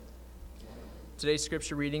Today's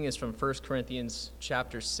scripture reading is from 1 Corinthians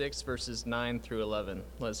chapter 6, verses 9 through 11.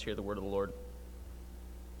 Let us hear the word of the Lord.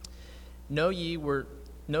 Know ye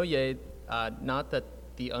not that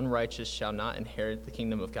the unrighteous shall not inherit the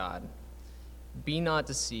kingdom of God. Be not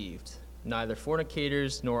deceived, neither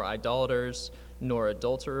fornicators, nor idolaters, nor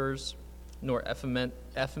adulterers, nor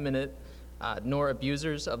effeminate, nor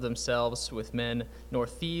abusers of themselves with men, nor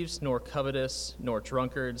thieves, nor covetous, nor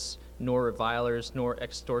drunkards, nor revilers, nor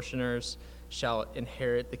extortioners shall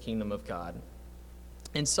inherit the kingdom of God.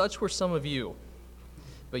 And such were some of you,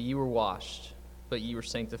 but ye were washed, but ye were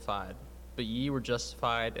sanctified, but ye were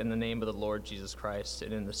justified in the name of the Lord Jesus Christ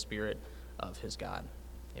and in the Spirit of his God.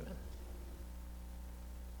 Amen.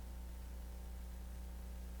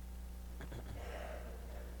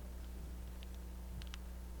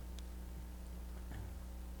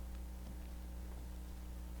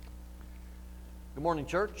 Good morning,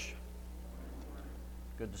 church.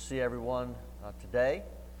 Good to see everyone today.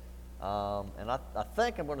 And I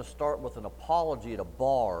think I'm going to start with an apology to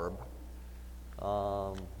Barb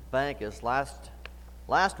Bankus.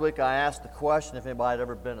 Last week I asked the question if anybody had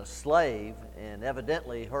ever been a slave, and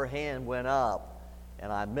evidently her hand went up,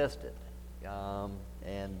 and I missed it. I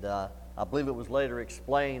believe it was later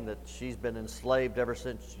explained that she's been enslaved ever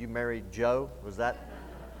since you married Joe. Was that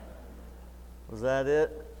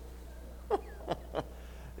it?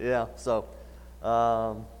 Yeah, so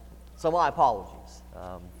my apologies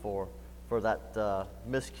for that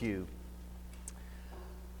miscue.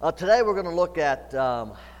 Today we're going to look at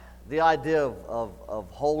the idea of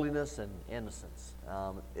holiness and innocence.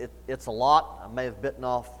 It's a lot. I may have bitten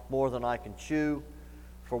off more than I can chew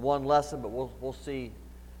for one lesson, but we'll see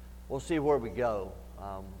where we go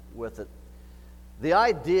with it. The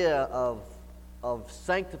idea of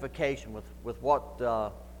sanctification with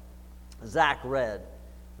what Zach read,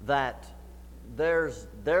 that there's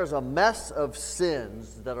a mess of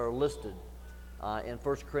sins that are listed in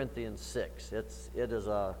 1 Corinthians 6. It's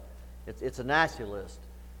a nasty list,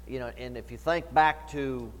 and if you think back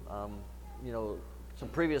to some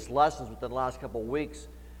previous lessons within the last couple of weeks,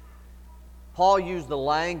 Paul used the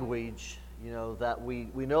language that we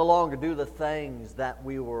no longer do the things that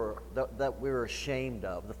we were ashamed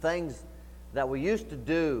of. The things that we used to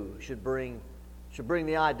do should bring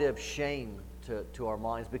the idea of shame to our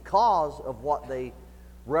minds because of what they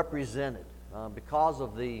represented, because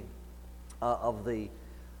of the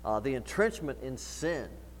entrenchment in sin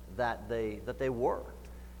that they were,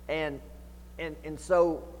 and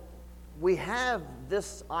so we have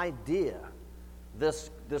this idea, this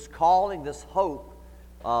calling, this hope,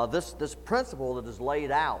 this principle that is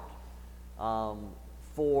laid out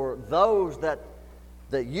for those that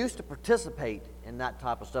used to participate in that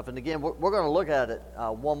type of stuff. And again, we're going to look at it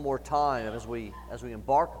one more time as we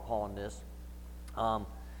embark upon this,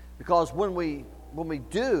 because when we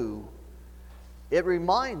do, it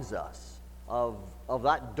reminds us of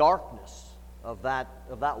that darkness, of that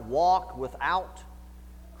walk without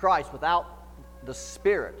Christ, without the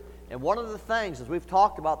Spirit. And one of the things, as we've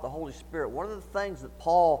talked about the Holy Spirit, one of the things that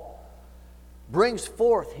Paul brings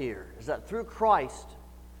forth here is that through Christ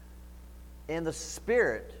and the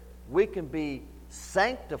Spirit, we can be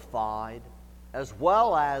sanctified as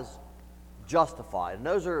well as justified. And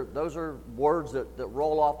those are words that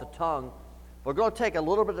roll off the tongue. We're going to take a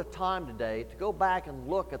little bit of time today to go back and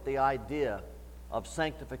look at the idea of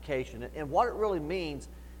sanctification and what it really means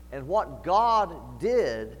and what God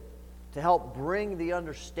did to help bring the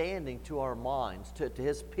understanding to our minds, to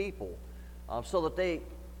His people, so that they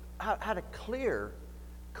had a clear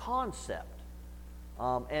concept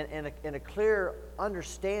and a clear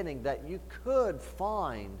understanding that you could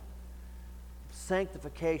find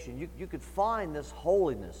sanctification. You could find this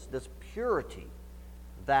holiness, this purity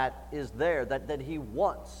that is there, that He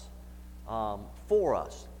wants for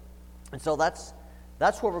us. And so that's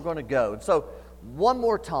where we're going to go. And so one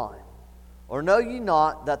more time. Or know ye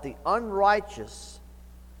not that the unrighteous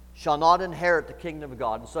shall not inherit the kingdom of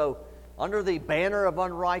God? And so under the banner of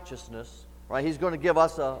unrighteousness, right, he's going to give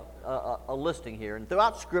us a listing here. And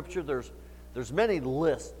throughout Scripture, there's many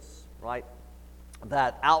lists, right,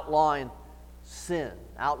 that outline sin,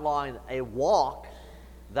 outline a walk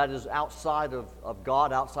that is outside of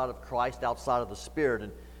God, outside of Christ, outside of the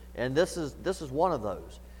Spirit. And this is one of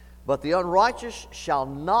those. But the unrighteous shall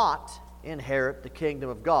not inherit the kingdom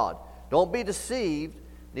of God. Don't be deceived,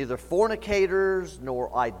 neither fornicators,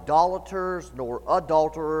 nor idolaters, nor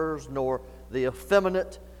adulterers, nor the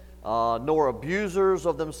effeminate, nor abusers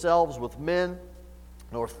of themselves with men,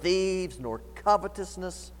 nor thieves, nor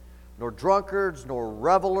covetousness, nor drunkards, nor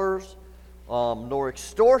revelers, nor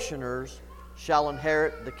extortioners shall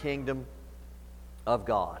inherit the kingdom of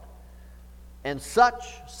God. And such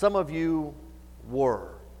some of you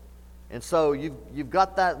were. And so you've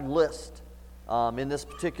got that list in this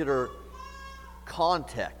particular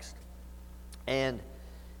context. And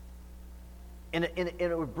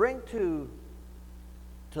it would bring to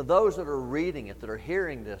those that are reading it, that are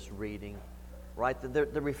hearing this reading, right,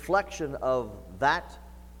 the reflection of that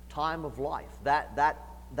time of life,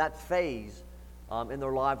 that phase in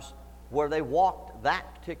their lives where they walked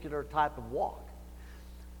that particular type of walk.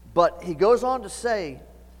 But he goes on to say,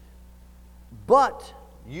 but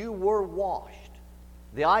you were washed.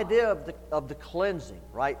 The idea of the cleansing,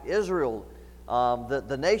 right? Israel,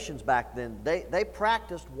 the nations back then, they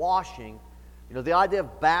practiced washing. You know, the idea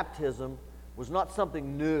of baptism was not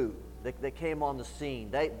something new that came on the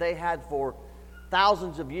scene. They had for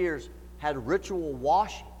thousands of years had ritual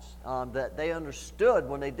washings that they understood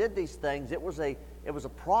when they did these things. It was a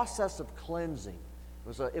process of cleansing.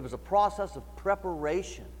 It was a process of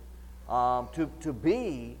preparation to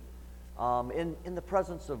be in the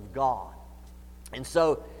presence of God. And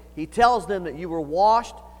so he tells them that you were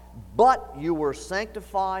washed, but you were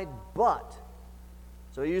sanctified, but.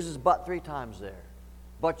 So he uses but 3 times there.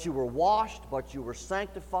 But you were washed, but you were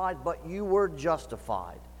sanctified, but you were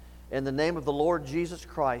justified in the name of the Lord Jesus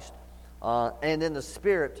Christ and in the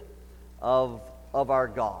Spirit of our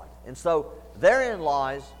God. And so therein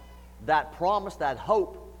lies that promise, that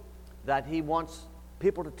hope that he wants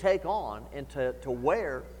people to take on and to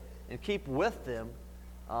wear and keep with them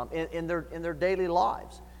in their daily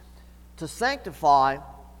lives. To sanctify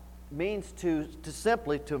means to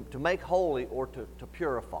simply to make holy or to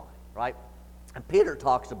purify, right? And Peter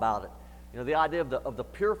talks about it. You know, the idea of the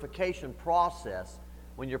purification process.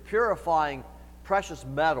 When you're purifying precious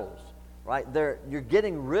metals, right, you're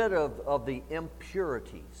getting rid of the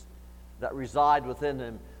impurities that reside within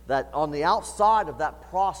them, that on the outside of that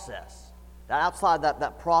process,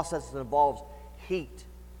 that process that involves heat,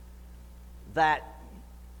 that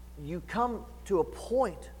you come to a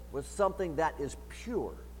point with something that is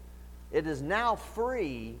pure. It is now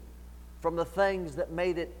free from the things that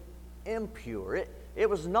made it impure. It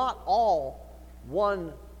was not all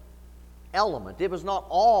one element. It was not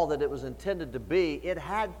all that it was intended to be. It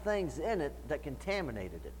had things in it that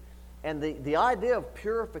contaminated it. And the idea of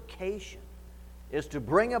purification is to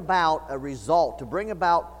bring about a result, to bring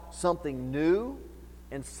about something new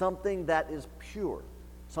and something that is pure,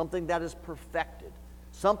 something that is perfected,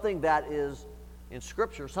 something that is, in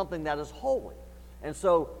Scripture, something that is holy. And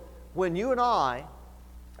so when you and I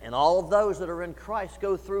and all of those that are in Christ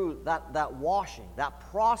go through that washing, that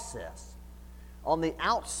process, on the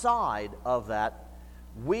outside of that,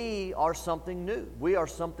 we are something new. We are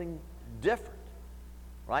something different,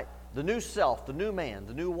 right? The new self, the new man,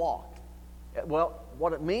 the new walk. Well,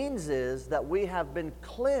 what it means is that we have been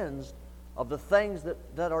cleansed of the things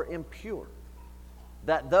that are impure.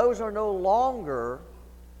 That those are no longer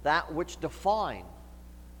that which define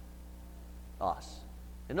us.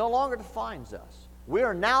 It no longer defines us. We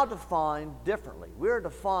are now defined differently. We are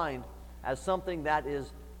defined as something that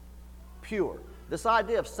is pure. This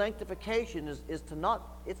idea of sanctification is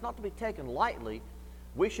not to be taken lightly.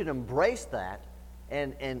 We should embrace that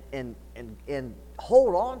and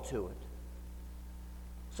hold on to it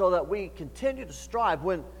so that we continue to strive.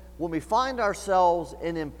 When we find ourselves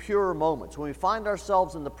in impure moments, when we find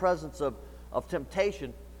ourselves in the presence of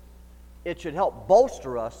temptation, it should help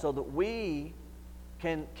bolster us so that we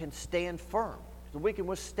can stand firm, so we can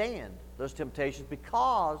withstand those temptations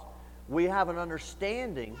because we have an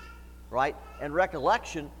understanding, right, and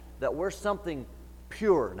recollection that we're something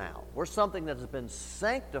pure now. We're something that has been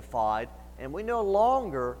sanctified, and we no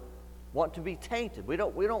longer want to be tainted. We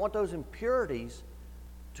don't want those impurities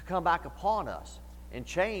to come back upon us and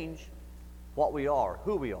change what we are,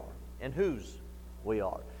 who we are, and whose we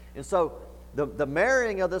are. And so the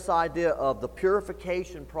marrying of this idea of the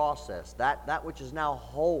purification process, that which is now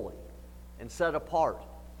holy and set apart,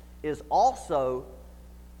 is also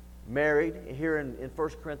married here in 1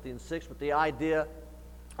 Corinthians 6 with the idea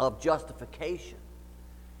of justification.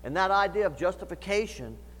 And that idea of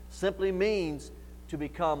justification simply means to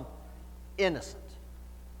become innocent.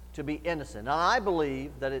 To be innocent. Now, I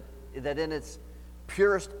believe that in its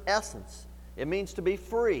purest essence, it means to be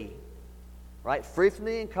free, right? Free from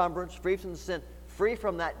the encumbrance, free from the sin, free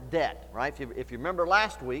from that debt, right? If you remember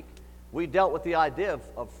last week, we dealt with the idea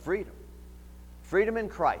of freedom. Freedom in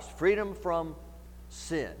Christ, freedom from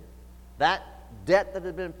sin. That debt that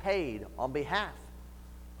had been paid on behalf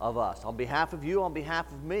of us, on behalf of you, on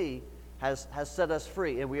behalf of me, has set us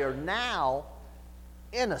free. And we are now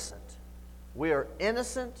innocent. We are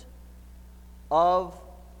innocent of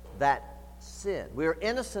that sin. We are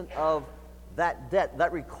innocent of that debt,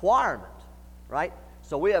 that requirement right?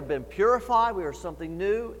 So we have been purified, we are something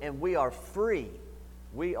new, and we are free.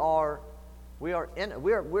 We're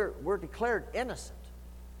declared innocent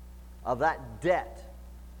of that debt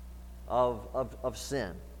of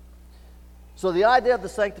sin. So the idea of the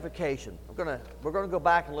sanctification, we're going to go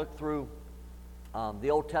back and look through some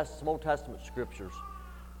Old Testament scriptures,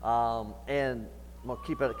 and I'm going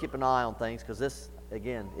to keep an eye on things, because this,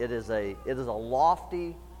 again, it is a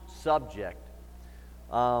lofty subject,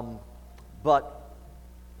 but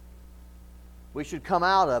we should come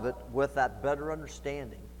out of it with that better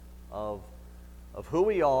understanding of who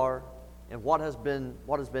we are and what has been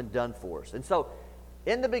done for us. And so,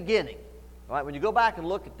 in the beginning, right, when you go back and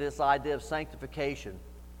look at this idea of sanctification,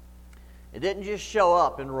 it didn't just show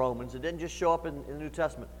up in Romans. It didn't just show up in the New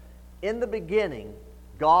Testament. In the beginning,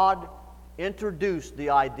 God introduced the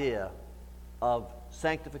idea of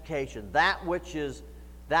sanctification, that which is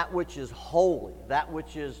holy, that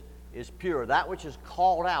which is pure, that which is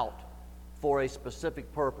called out for a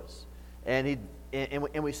specific purpose. And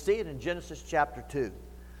we see it in Genesis chapter 2.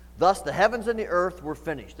 Thus the heavens and the earth were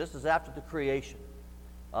finished. This is after the creation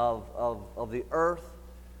of the earth,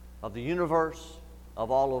 of the universe, of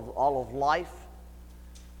all of life.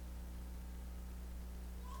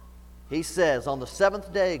 He says, on the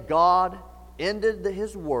seventh day God ended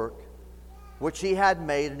his work which he had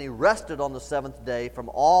made, and he rested on the seventh day from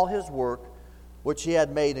all his work which he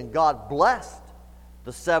had made. And God blessed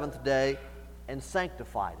the seventh day and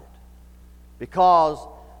sanctified it, because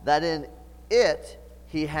that in it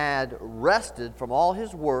he had rested from all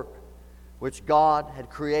his work which God had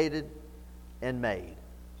created and made.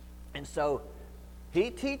 And so he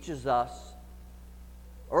teaches us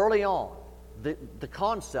early on the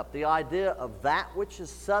concept, the idea of that which is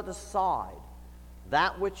set aside,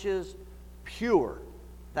 that which is pure,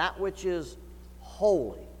 that which is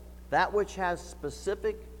holy, that which has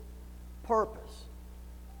specific purpose.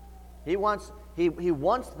 He wants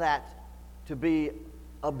that to be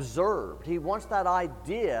observed. He wants that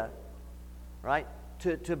idea, right,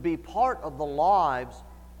 to be part of the lives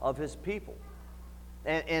of his people.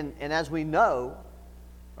 And as we know,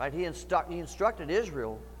 right, he instructed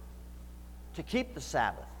Israel to keep the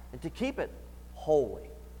Sabbath and to keep it holy,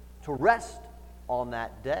 to rest on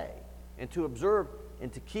that day, and to observe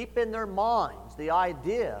and to keep in their minds the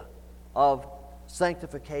idea of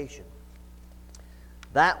sanctification,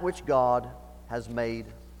 that which God has made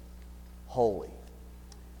holy.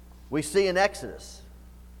 We see in Exodus.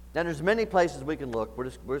 Now there's many places we can look. We're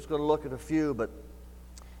just going to look at a few, but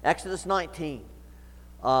Exodus 19.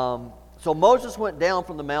 So Moses went down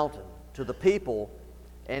from the mountain to the people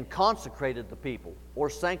and consecrated the people, or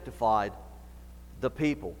sanctified the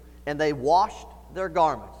people. And they washed their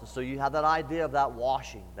garments. And so you have that idea of that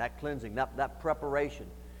washing, that cleansing, that preparation.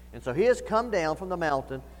 And so he has come down from the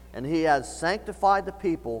mountain, and he has sanctified the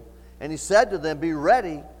people. And he said to them, be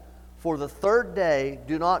ready for the third day.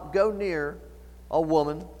 Do not go near a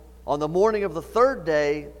woman. On the morning of the third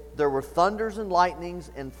day, there were thunders and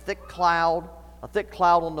lightnings and a thick cloud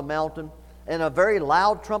on the mountain, and a very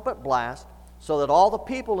loud trumpet blast, so that all the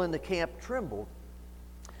people in the camp trembled.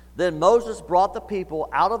 Then Moses brought the people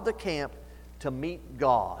out of the camp to meet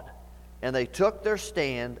God, and they took their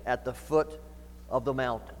stand at the foot of the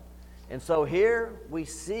mountain. And so here we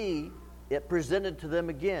see it presented to them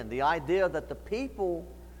again, the idea that the people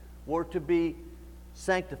were to be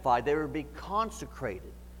sanctified, they were to be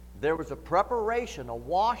consecrated. There was a preparation, a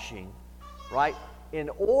washing, right,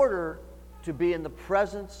 in order to be in the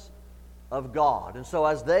presence of God. And so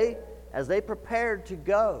as they prepared to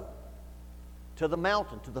go to the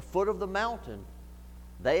mountain, to the foot of the mountain,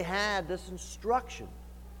 they had this instruction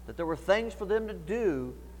that there were things for them to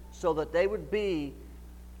do so that they would be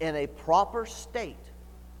in a proper state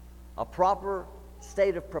of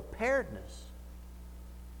preparedness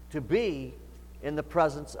to be in the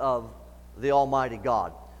presence of the Almighty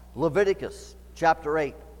God. Leviticus chapter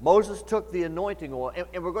 8. Moses took the anointing oil,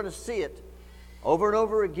 and we're going to see it over and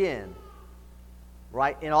over again,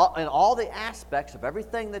 right? In all the aspects of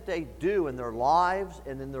everything that they do in their lives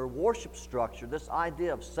and in their worship structure, this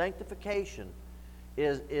idea of sanctification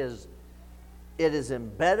is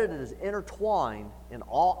embedded, it is intertwined in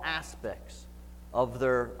all aspects of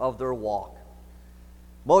their walk.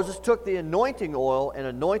 Moses took the anointing oil and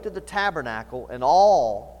anointed the tabernacle and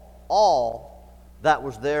all that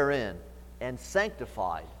was therein, and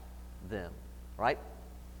sanctified them, right?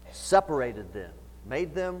 Separated them,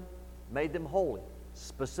 made them holy.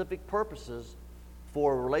 Specific purposes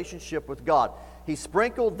for a relationship with God. He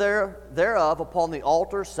sprinkled thereof upon the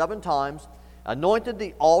altar 7 times, anointed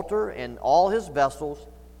the altar and all his vessels,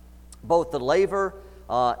 both the laver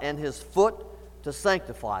and his foot to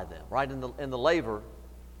sanctify them, right? In the laver,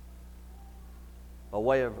 a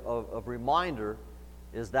way of reminder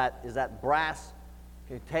is that brass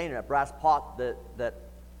container, that brass pot that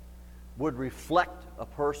would reflect a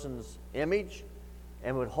person's image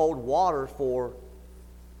and would hold water for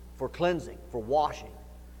cleansing, for washing.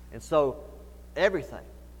 And so everything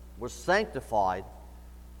was sanctified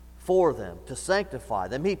for them, to sanctify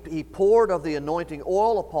them. He poured of the anointing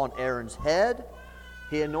oil upon Aaron's head.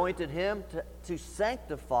 He anointed him to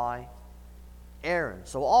sanctify Aaron.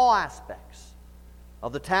 So all aspects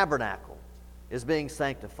of the tabernacle is being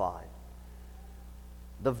sanctified.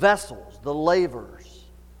 The vessels, the lavers,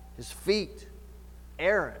 his feet,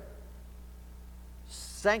 Aaron,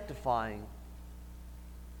 sanctifying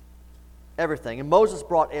everything. And Moses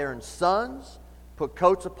brought Aaron's sons, put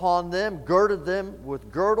coats upon them, girded them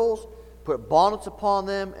with girdles, put bonnets upon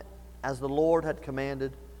them, as the Lord had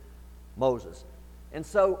commanded Moses. And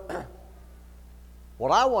so,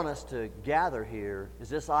 what I want us to gather here is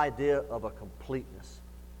this idea of a completeness.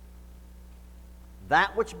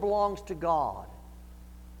 That which belongs to God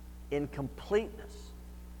in completeness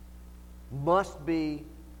must be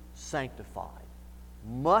sanctified,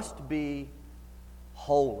 must be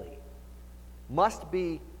holy, must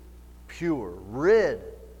be pure, rid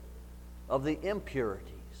of the impurities.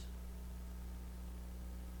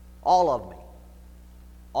 All of me,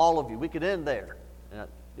 all of you. We could end there.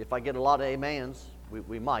 If I get a lot of amens,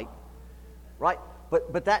 we might, right?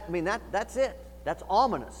 But that's it. That's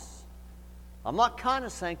ominous. I'm not kind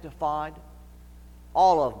of sanctified.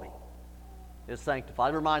 All of me is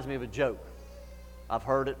sanctified. It reminds me of a joke. I've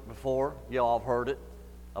heard it before. You all have heard it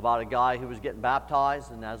about a guy who was getting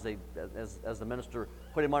baptized, and as the minister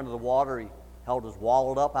put him under the water, he held his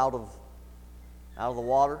wallet up out of the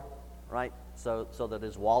water, right? So that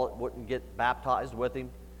his wallet wouldn't get baptized with him,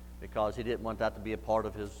 because he didn't want that to be a part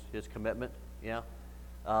of his commitment. Yeah.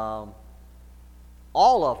 All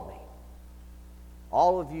of me,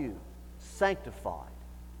 all of you, sanctified,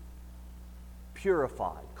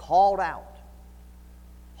 purified, called out,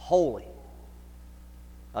 holy,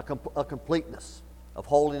 a completeness of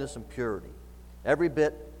holiness and purity. Every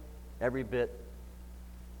bit, every bit,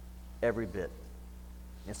 every bit.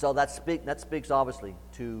 And so that speaks obviously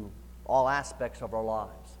to all aspects of our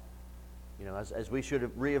lives. You know, as we should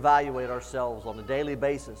reevaluate ourselves on a daily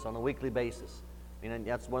basis, on a weekly basis. I mean, and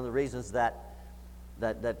that's one of the reasons that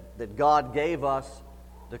God gave us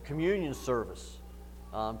the communion service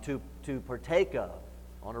to partake of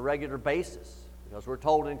on a regular basis, because we're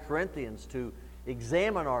told in Corinthians to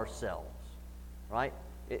examine ourselves, right?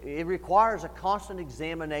 It requires a constant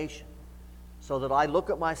examination, so that I look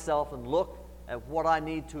at myself and look at what I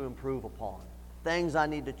need to improve upon, things I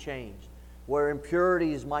need to change, where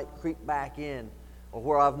impurities might creep back in, or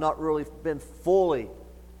where I've not really been fully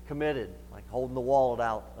committed, like holding the wallet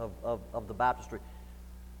out of the baptistry.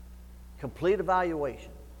 Complete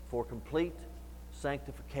evaluation for complete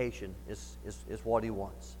sanctification is what he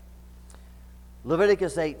wants.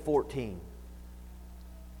 Leviticus 8:14.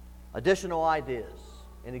 Additional ideas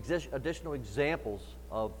and additional examples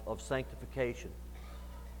of sanctification.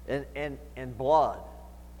 And blood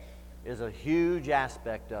is a huge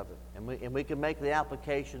aspect of it. And we can make the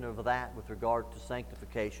application of that with regard to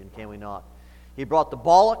sanctification, can we not? He brought the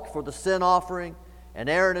bullock for the sin offering, and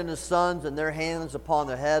Aaron and his sons and their hands upon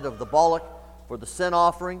the head of the bullock for the sin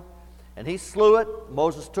offering. And he slew it.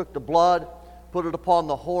 Moses took the blood, put it upon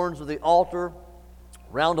the horns of the altar,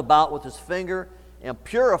 round about with his finger, and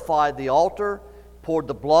purified the altar, poured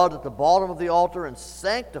the blood at the bottom of the altar, and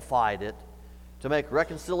sanctified it to make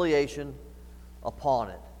reconciliation upon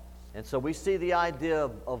it. And so we see the idea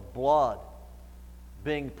of blood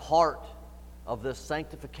being part of this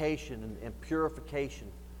sanctification and purification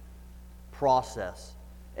process.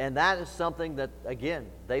 And that is something that, again,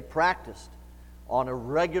 they practiced on a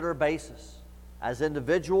regular basis as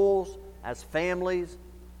individuals, as families,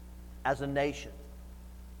 as a nation,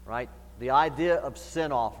 right? The idea of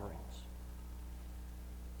sin offerings,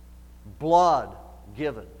 blood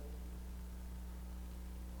given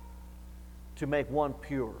to make one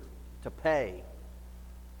pure, to pay,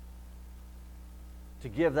 to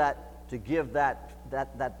give that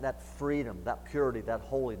freedom, that purity, that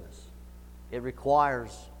holiness. It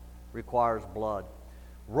requires blood.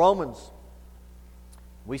 Romans.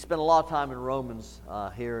 We spent a lot of time in Romans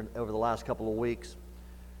here over the last couple of weeks.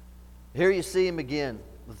 Here you see him again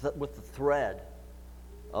with the thread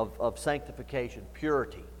of sanctification,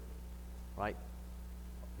 purity, right?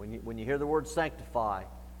 When you hear the word sanctify,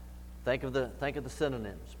 think of the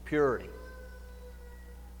synonyms: purity,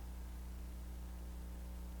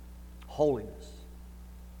 holiness,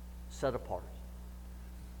 set apart.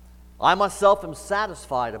 I myself am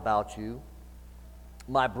satisfied about you,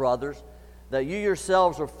 my brothers, that you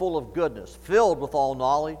yourselves are full of goodness, filled with all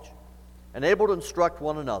knowledge, and able to instruct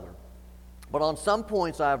one another. But on some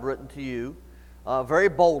points I have written to you very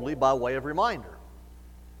boldly by way of reminder,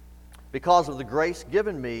 because of the grace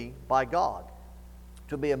given me by God,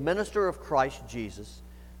 to be a minister of Christ Jesus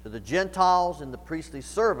to the Gentiles in the priestly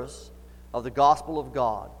service of the gospel of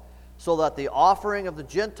God, so that the offering of the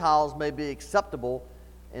Gentiles may be acceptable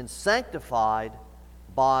and sanctified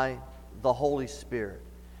by the Holy Spirit.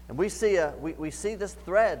 And we see this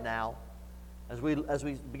thread now, as we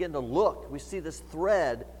begin to look, we see this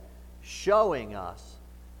thread showing us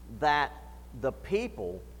that the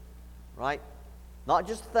people, right, not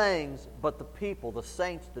just things, but the people, the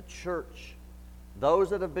saints, the church, those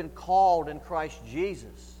that have been called in Christ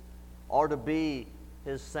Jesus, are to be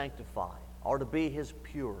His sanctified, are to be His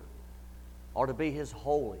pure, are to be His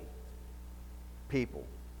holy people.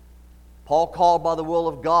 Paul called by the will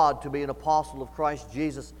of God to be an apostle of Christ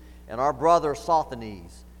Jesus, and our brother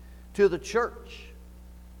Sosthenes to the church,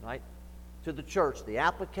 right? To the church, the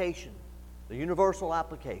application, the universal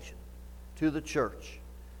application to the church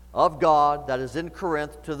of God that is in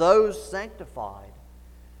Corinth, to those sanctified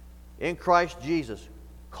in Christ Jesus,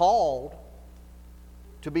 called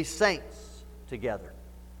to be saints together,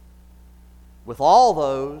 with all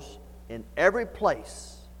those in every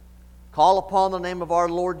place call upon the name of our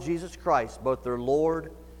Lord Jesus Christ, both their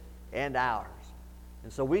Lord and ours.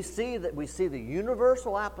 And so we see the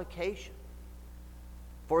universal application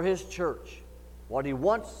for His church, what He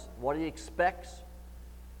wants, what He expects.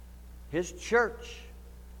 His church,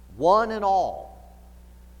 one and all,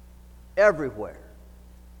 everywhere,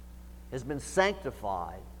 has been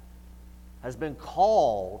sanctified, has been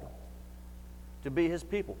called to be His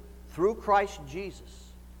people through Christ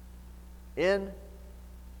Jesus, in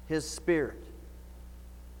His Spirit.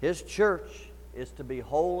 His church is to be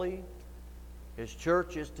holy. His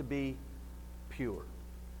church is to be pure.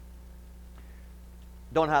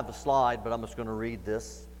 Don't have the slide, but I'm just going to read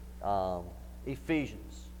this.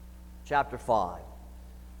 Ephesians chapter 5.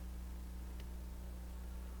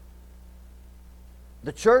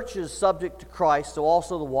 The church is subject to Christ, so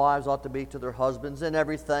also the wives ought to be to their husbands in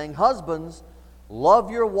everything. Husbands, love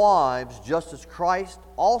your wives just as Christ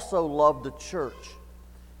also loved the church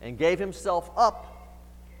and gave Himself up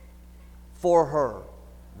for her,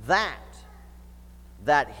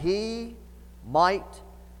 that He might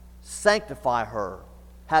sanctify her,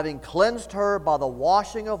 having cleansed her by the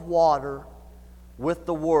washing of water with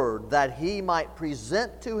the word, that He might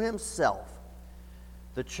present to Himself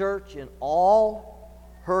the church in all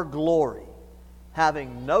her glory,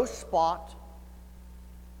 having no spot,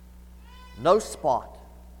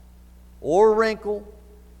 or wrinkle,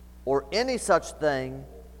 or any such thing,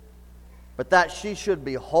 but that she should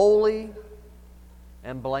be holy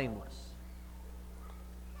and blameless.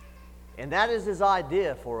 And that is His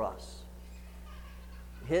idea for us.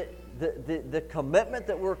 The commitment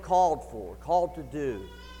that we're called to do,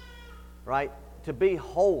 right? To be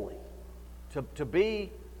holy, to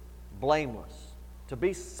be blameless, to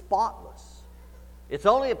be spotless. It's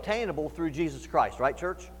only obtainable through Jesus Christ, right,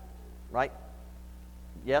 church? Right?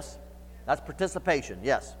 Yes? That's participation,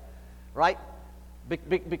 yes. Right?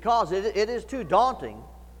 Because it is too daunting.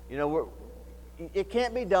 You know, it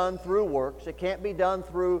can't be done through works. It can't be done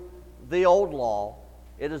through the old law.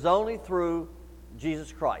 It is only through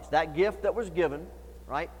Jesus Christ. That gift that was given,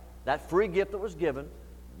 right? That free gift that was given,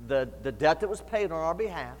 the debt that was paid on our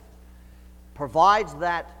behalf, provides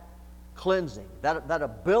that cleansing, that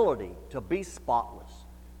ability to be spotless,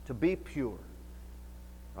 to be pure,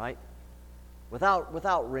 right?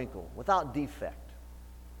 Without wrinkle, without defect.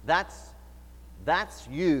 That's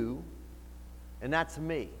you, and that's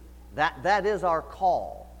me. That is our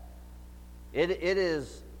call. It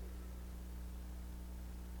is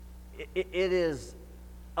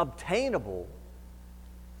obtainable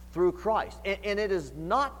through Christ, and it is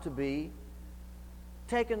not to be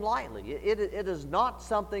taken lightly. It is not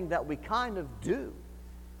something that we kind of do.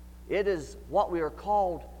 It is what we are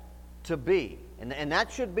called to be, and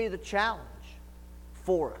that should be the challenge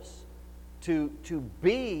for us, to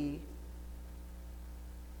be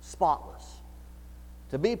spotless,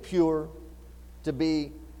 to be pure, to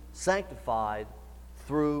be sanctified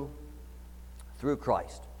through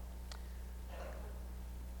Christ.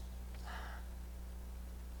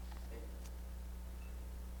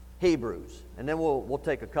 Hebrews, and then we'll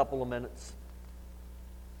take a couple of minutes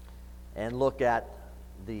and look at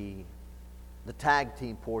the tag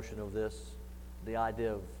team portion of this, the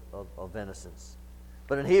idea of innocence.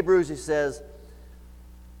 But in Hebrews he says,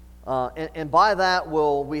 And by that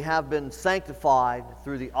we have been sanctified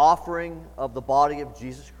through the offering of the body of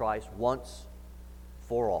Jesus Christ once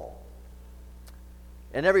for all.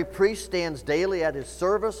 And every priest stands daily at his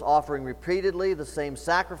service, offering repeatedly the same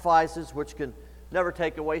sacrifices which can never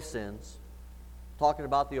take away sins. Talking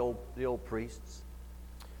about the old priests.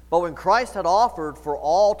 But when Christ had offered for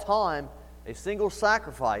all time a single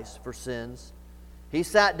sacrifice for sins, he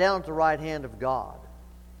sat down at the right hand of God,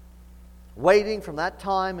 waiting from that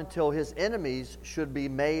time until his enemies should be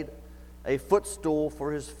made a footstool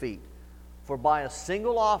for his feet. For by a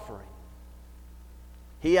single offering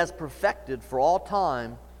he has perfected for all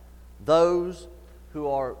time those who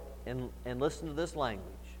are, and listen to this language,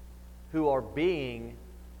 who are being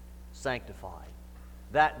sanctified.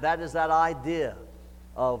 That is that idea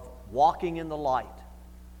of walking in the light,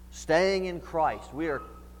 staying in Christ. We are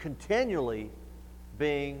continually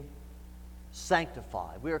being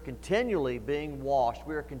sanctified. We are continually being washed.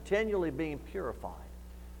 We are continually being purified.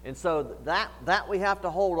 And so that we have to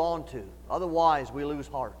hold on to. Otherwise, we lose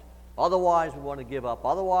heart. Otherwise, we want to give up.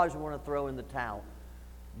 Otherwise, we want to throw in the towel.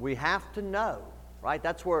 We have to know, right?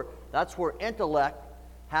 That's where intellect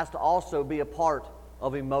has to also be a part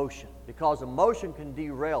of emotion, because emotion can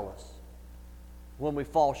derail us when we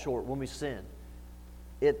fall short, when we sin.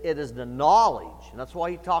 It is the knowledge, and that's why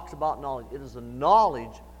he talks about knowledge. It is the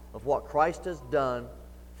knowledge of what Christ has done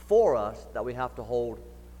for us that we have to hold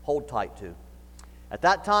tight to. At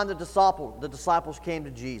that time, the disciples came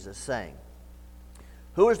to Jesus, saying,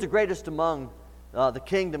 "Who is the greatest among the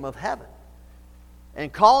kingdom of heaven?"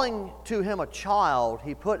 And calling to him a child,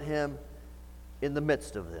 he put him in the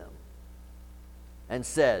midst of them, and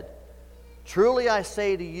said, "Truly I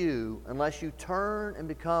say to you, unless you turn and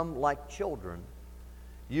become like children,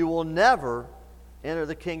 you will never enter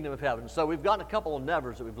the kingdom of heaven." So we've gotten a couple of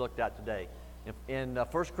nevers that we've looked at today. In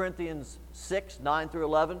 1 Corinthians 6, 9 through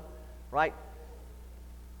 11, right?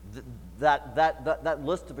 That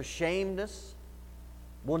list of ashamedness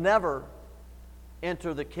will never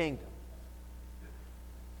enter the kingdom.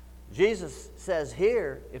 Jesus says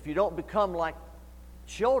here, if you don't become like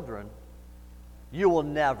children, you will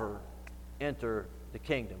never enter the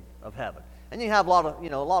kingdom of heaven. And you have a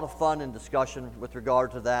lot of fun and discussion with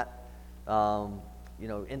regard to that. And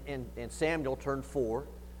Samuel turned 4,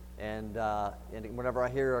 and whenever I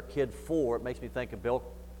hear a kid 4, it makes me think of Bill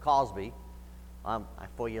Cosby. I'm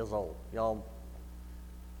 4 years old.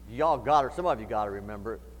 Y'all got it. Some of you got to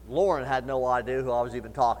remember it. Lauren had no idea who I was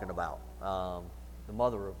even talking about. The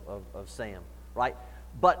mother of Sam, right?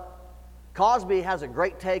 But Cosby has a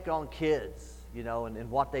great take on kids,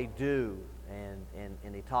 and what they do.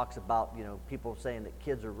 And he talks about, people saying that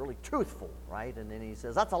kids are really truthful, right? And then he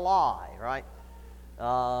says, that's a lie, right?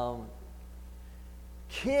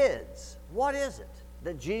 Kids, what is it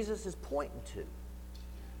that Jesus is pointing to,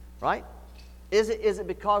 right? Is it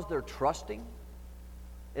because they're trusting?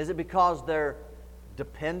 Is it because they're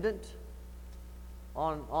dependent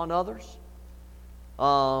on others?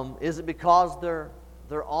 Is it because they're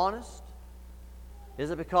honest? Is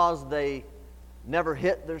it because they never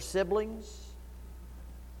hit their siblings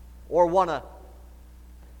or want to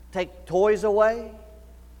take toys away?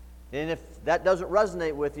 And if that doesn't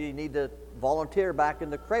resonate with you, you need to volunteer back in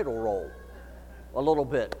the cradle roll a little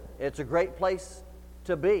bit. It's a great place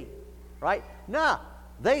to be, right? No,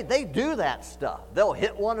 they do that stuff. They'll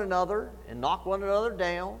hit one another and knock one another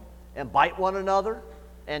down and bite one another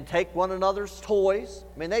and take one another's toys.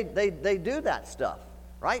 I mean, they do that stuff,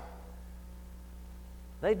 right?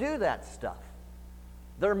 They do that stuff.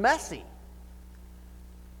 They're messy.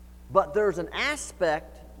 But there's an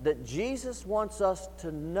aspect that Jesus wants us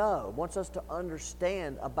to know, wants us to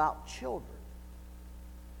understand about children,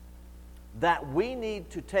 that we need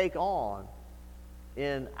to take on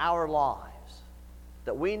in our lives,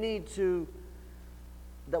 that we need to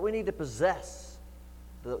possess,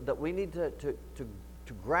 that we need to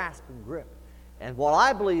grasp and grip. And what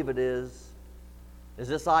I believe it is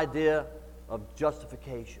this idea of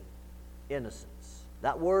justification, innocence.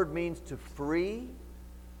 That word means to free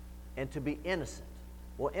and to be innocent.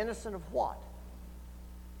 Well, innocent of what?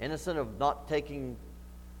 Innocent of not taking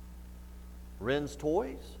Ren's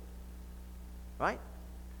toys, right?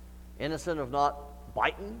 Innocent of not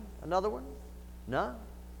biting another one? No.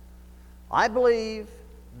 I believe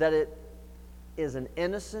that it is an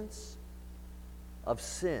innocence of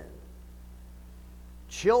sin.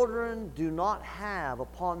 Children do not have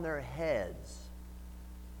upon their heads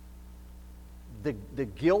the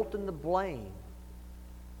guilt and the blame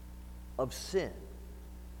of sin.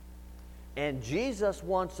 And Jesus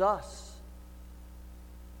wants us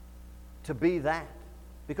to be that.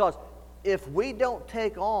 Because if we don't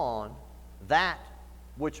take on that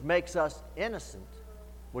which makes us innocent,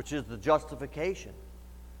 which is the justification,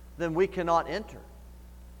 then we cannot enter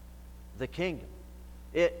the kingdom.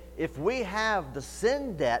 If we have the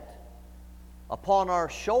sin debt upon our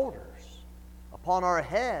shoulders, upon our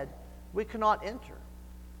head, we cannot enter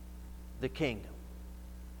the kingdom.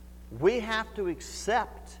 We have to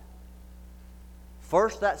accept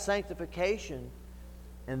first that sanctification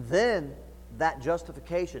and then that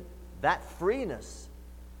justification, that freeness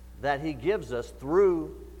that He gives us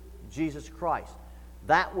through Jesus Christ.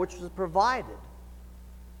 That which was provided,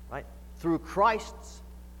 right, through Christ's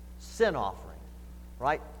sin offering,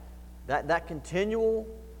 right? That continual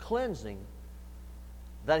cleansing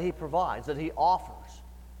that He provides, that He offers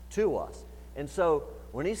to us. And so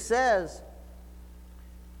when He says,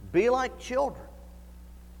 be like children,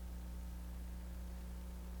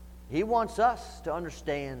 He wants us to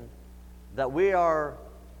understand that we are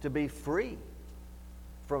to be free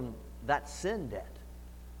from that sin debt.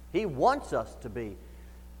 He wants us to be.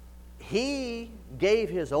 He gave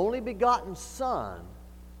His only begotten Son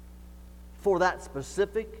for that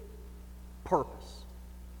specific purpose,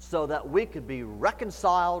 so that we could be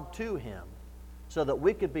reconciled to Him, so that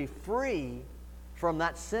we could be free from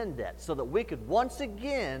that sin debt, so that we could once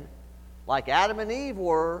again, like Adam and Eve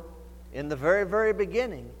were in the very, very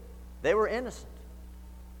beginning, they were innocent.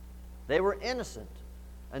 They were innocent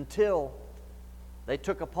until they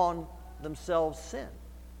took upon themselves sin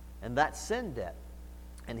and that sin debt.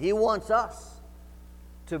 And He wants us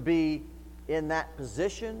to be in that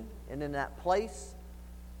position and in that place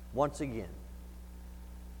once again.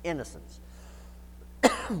 Innocence.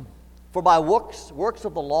 For by works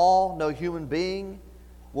of the law, no human being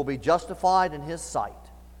will be justified in His sight.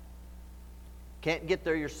 Can't get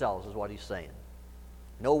there yourselves, is what He's saying.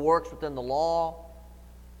 No works within the law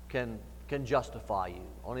can justify you.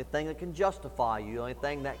 Only thing that can justify you, only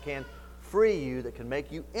thing that can free you, that can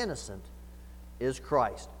make you innocent, is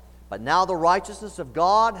Christ. But now the righteousness of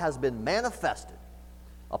God has been manifested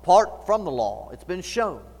apart from the law. It's been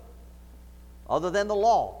shown. Other than the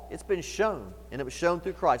law, it's been shown, and it was shown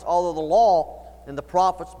through Christ. Although the law and the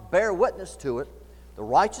prophets bear witness to it, the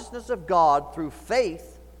righteousness of God through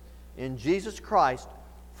faith in Jesus Christ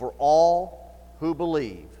for all who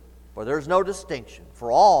believe. For there's no distinction,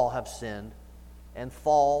 for all have sinned and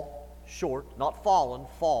fall short, not fallen,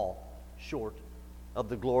 fall short of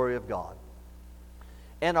the glory of God,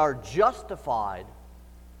 and are justified,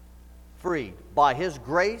 freed by His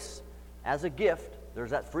grace as a gift.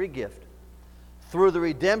 There's that free gift through the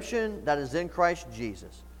redemption that is in Christ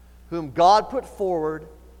Jesus, whom God put forward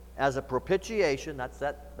as a propitiation. That's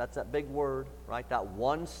that big word, right? That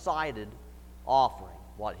one-sided offering,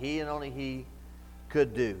 what He and only He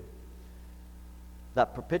could do.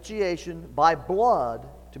 That propitiation by blood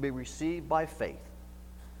to be received by faith.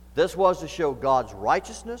 This was to show God's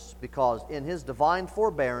righteousness, because in His divine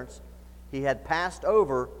forbearance He had passed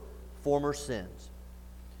over former sins.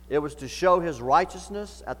 It was to show His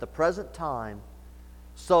righteousness at the present time,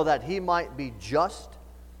 so that He might be just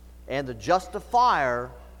and the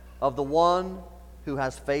justifier of the one who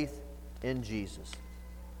has faith in Jesus.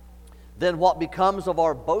 Then what becomes of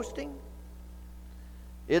our boasting?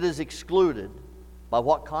 It is excluded by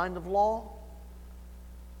what kind of law?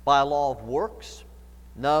 By a law of works?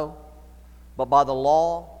 No, but by the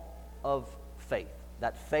law of faith.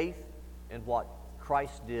 That faith in what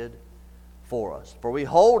Christ did for us. For we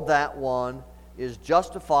hold that one is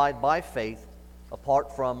justified by faith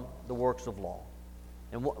apart from the works of law.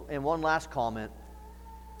 And one last comment,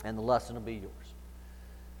 and the lesson will be yours.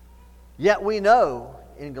 Yet we know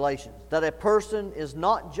in Galatians that a person is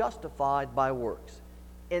not justified by works.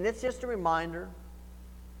 And it's just a reminder,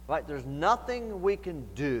 right? There's nothing we can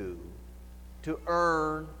do to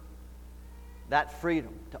earn that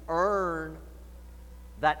freedom, to earn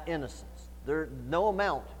that innocence. No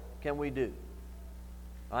amount can we do,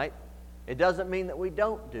 right? It doesn't mean that we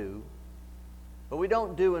don't do, but we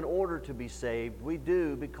don't do in order to be saved. We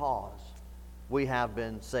do because we have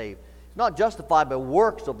been saved. It's not justified by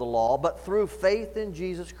works of the law, but through faith in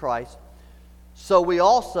Jesus Christ. So we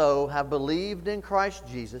also have believed in Christ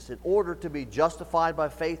Jesus in order to be justified by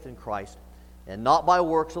faith in Christ, and not by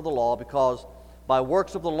works of the law, because by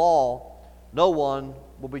works of the law no one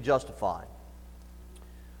will be justified.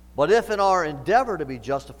 But if in our endeavor to be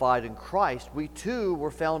justified in Christ, we too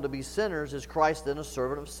were found to be sinners, is Christ then a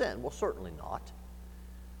servant of sin? Well, certainly not.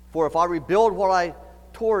 For if I rebuild what I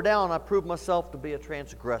tore down, I prove myself to be a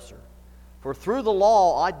transgressor. For through the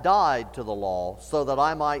law I died to the law, so that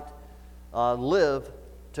I might live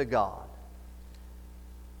to God.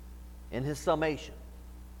 In his summation,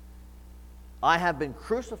 I have been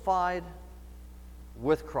crucified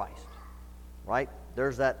with Christ, right?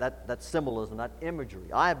 there's that symbolism, that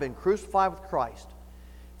imagery. I have been crucified with Christ.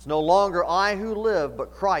 It's no longer I who live,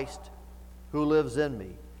 but Christ who lives in me.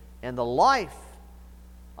 And the life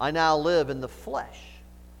I now live in the flesh,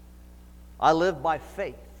 I live by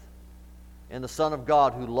faith in the Son of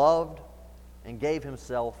God who loved and gave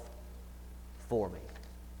himself for me.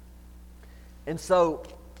 And so,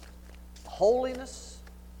 holiness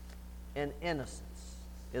and innocence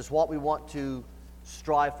is what we want to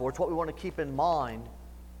strive for. It's what we want to keep in mind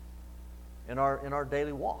in our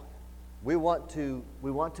daily walk. We want to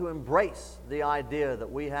embrace the idea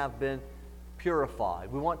that we have been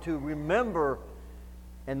purified. We want to remember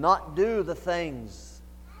and not do the things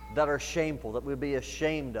that are shameful, that we'd be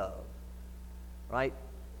ashamed of. Right?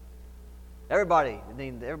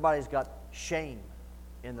 Everybody's got shame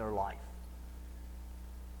in their life.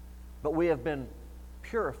 But we have been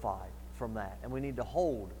purified from that, and we need to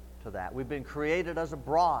hold to that. We've been created as a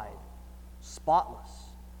bride, spotless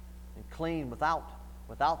and clean without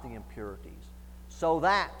the impurities, so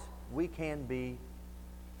that we can be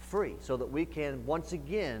free, so that we can once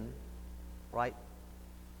again, right,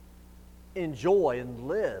 enjoy and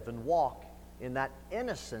live and walk in that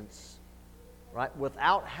innocence, right,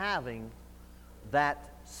 without having that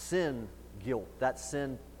sin guilt, that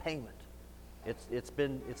sin payment. It's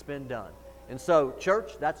been done. And so,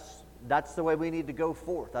 church, that's the way we need to go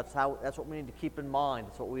forth. That's what we need to keep in mind.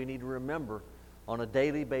 That's what we need to remember on a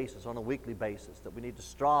daily basis, on a weekly basis, that we need to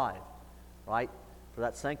strive, right, for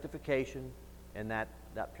that sanctification and that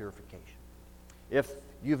purification. If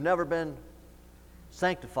you've never been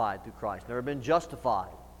sanctified through Christ, never been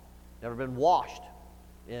justified, never been washed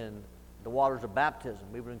in the waters of baptism,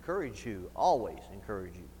 we would always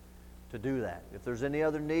encourage you to do that. If there's any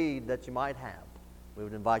other need that you might have, we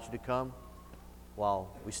would invite you to come while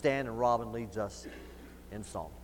we stand and Robin leads us in song.